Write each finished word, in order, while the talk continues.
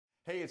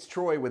Hey, it's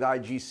Troy with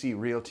IGC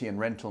Realty and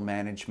Rental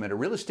Management, a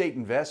real estate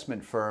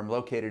investment firm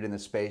located in the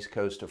Space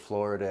Coast of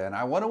Florida. And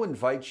I want to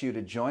invite you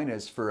to join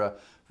us for a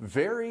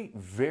very,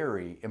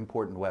 very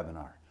important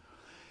webinar.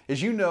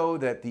 As you know,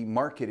 that the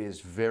market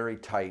is very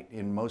tight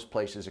in most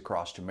places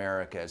across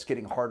America. It's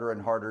getting harder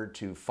and harder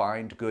to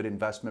find good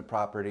investment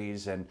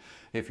properties. And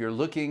if you're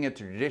looking at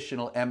the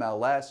traditional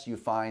MLS, you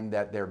find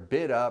that they're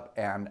bid up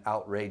and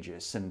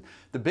outrageous. And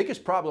the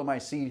biggest problem I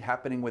see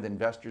happening with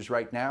investors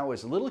right now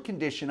is a little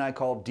condition I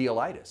call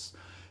dealitis.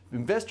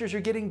 Investors are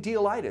getting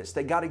dealitis.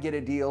 They got to get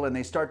a deal and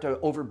they start to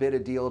overbid a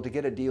deal to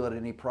get a deal at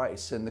any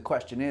price. And the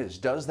question is,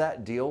 does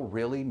that deal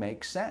really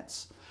make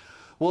sense?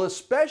 Well,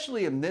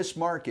 especially in this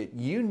market,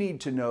 you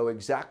need to know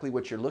exactly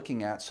what you're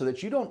looking at so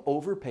that you don't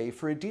overpay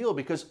for a deal,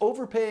 because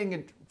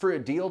overpaying for a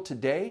deal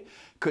today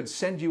could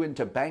send you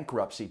into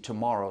bankruptcy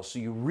tomorrow. So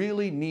you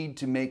really need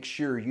to make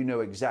sure you know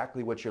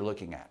exactly what you're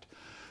looking at.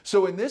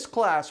 So in this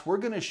class, we're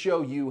going to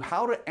show you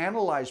how to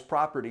analyze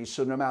properties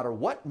so no matter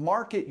what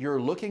market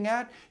you're looking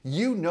at,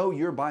 you know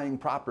you're buying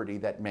property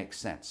that makes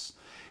sense.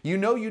 You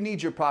know you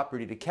need your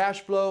property to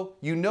cash flow,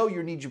 you know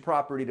you need your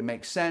property to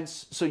make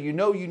sense, so you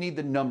know you need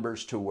the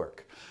numbers to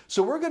work.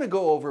 So we're going to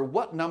go over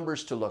what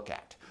numbers to look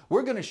at.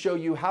 We're going to show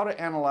you how to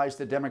analyze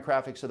the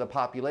demographics of the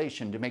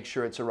population to make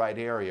sure it's the right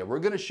area. We're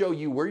going to show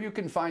you where you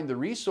can find the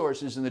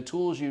resources and the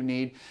tools you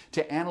need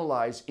to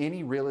analyze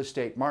any real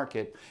estate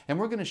market. And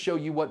we're going to show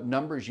you what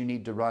numbers you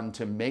need to run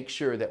to make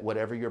sure that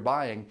whatever you're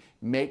buying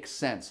makes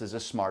sense as a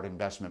smart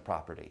investment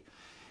property.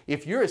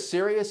 If you're a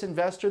serious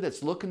investor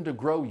that's looking to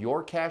grow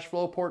your cash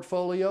flow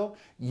portfolio,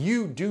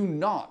 you do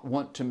not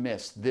want to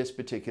miss this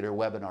particular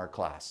webinar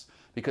class.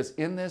 Because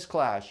in this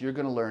class, you're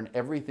going to learn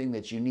everything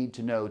that you need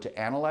to know to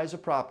analyze a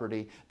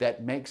property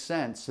that makes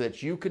sense so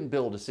that you can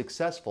build a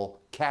successful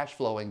cash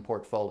flowing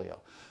portfolio.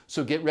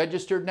 So get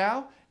registered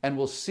now, and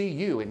we'll see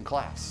you in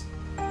class.